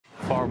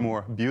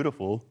more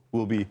beautiful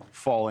will be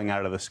falling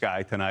out of the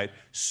sky tonight.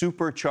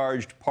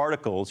 Supercharged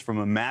particles from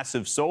a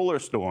massive solar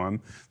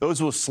storm.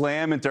 Those will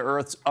slam into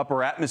Earth's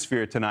upper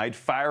atmosphere tonight,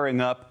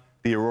 firing up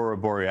the Aurora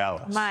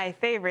Borealis. My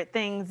favorite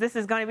things. This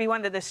is going to be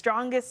one of the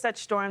strongest such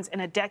storms in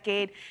a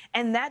decade,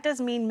 and that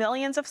does mean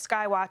millions of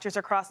sky watchers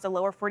across the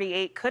lower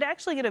 48 could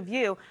actually get a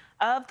view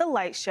of the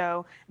light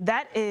show.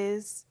 That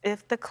is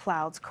if the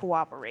clouds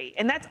cooperate.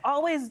 And that's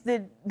always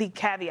the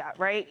caveat,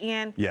 right?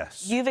 And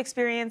yes, you've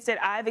experienced it,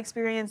 I've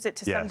experienced it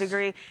to some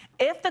degree.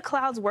 If the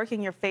clouds work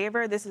in your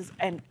favor, this is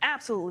an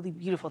absolutely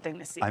beautiful thing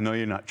to see. I know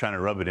you're not trying to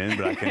rub it in,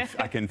 but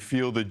I can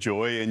feel the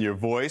joy in your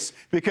voice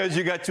because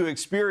you got to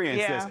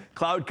experience this.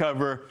 Cloud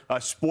cover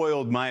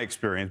spoiled my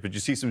experience, but you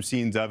see some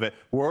scenes of it.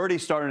 We're already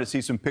starting to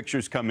see some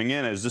pictures coming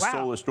in as this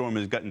solar storm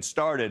has gotten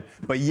started.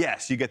 But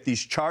yes, you get these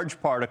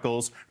charged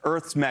particles.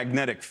 Earth's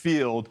magnetic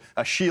field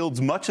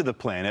shields much of the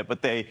planet,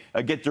 but they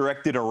get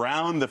directed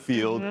around the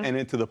field and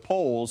into the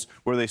poles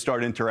where they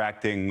start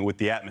interacting with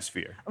the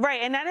atmosphere.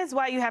 Right, and that is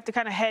why you have to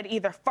kind of head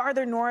either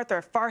farther north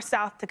or far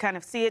south to kind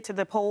of see it to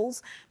the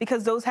poles,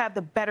 because those have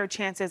the better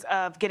chances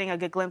of getting a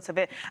good glimpse of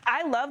it.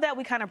 I love that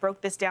we kind of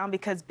broke this down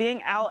because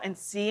being out and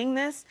seeing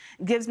this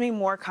gives me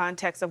more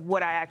context of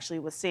what I actually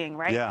was seeing,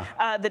 right?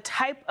 Yeah. The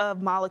type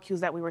of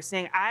molecules that we were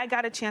seeing, I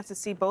got a chance to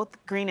see both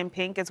green and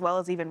pink as well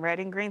as even red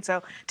and green.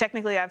 So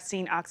technically I've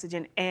seen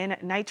oxygen and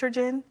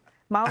nitrogen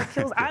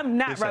molecules. I'm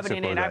not rubbing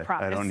it in, I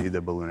promise. I don't need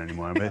the balloon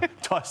anymore. I'm going to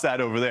toss that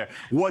over there.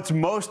 What's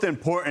most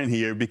important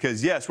here,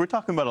 because yes, we're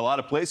talking about a lot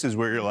of places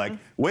where you're like,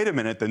 wait a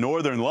minute, the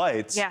northern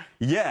lights,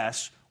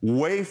 yes,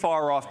 way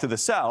far off to the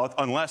south,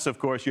 unless, of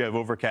course, you have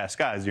overcast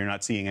skies. You're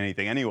not seeing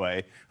anything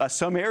anyway.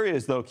 Some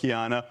areas, though,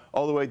 Kiana,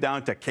 all the way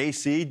down to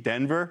KC,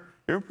 Denver,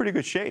 you're in pretty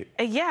good shape.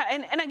 Yeah,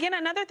 and again,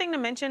 another thing to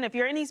mention, if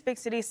you're in these big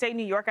cities, say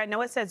New York, I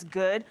know it says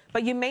good,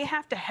 but you may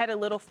have to head a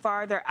little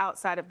farther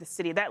outside of the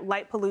city. That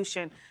light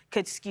pollution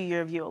could skew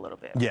your view a little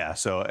bit. Yeah,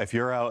 so if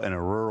you're out in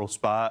a rural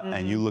spot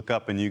and you look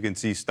up and you can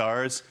see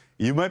stars,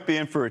 you might be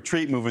in for a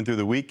treat moving through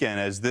the weekend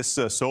as this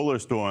solar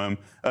storm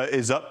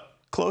is up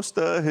close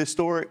to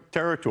historic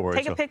territory.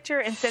 Take a picture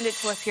and send it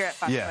to us here at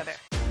Fox Weather.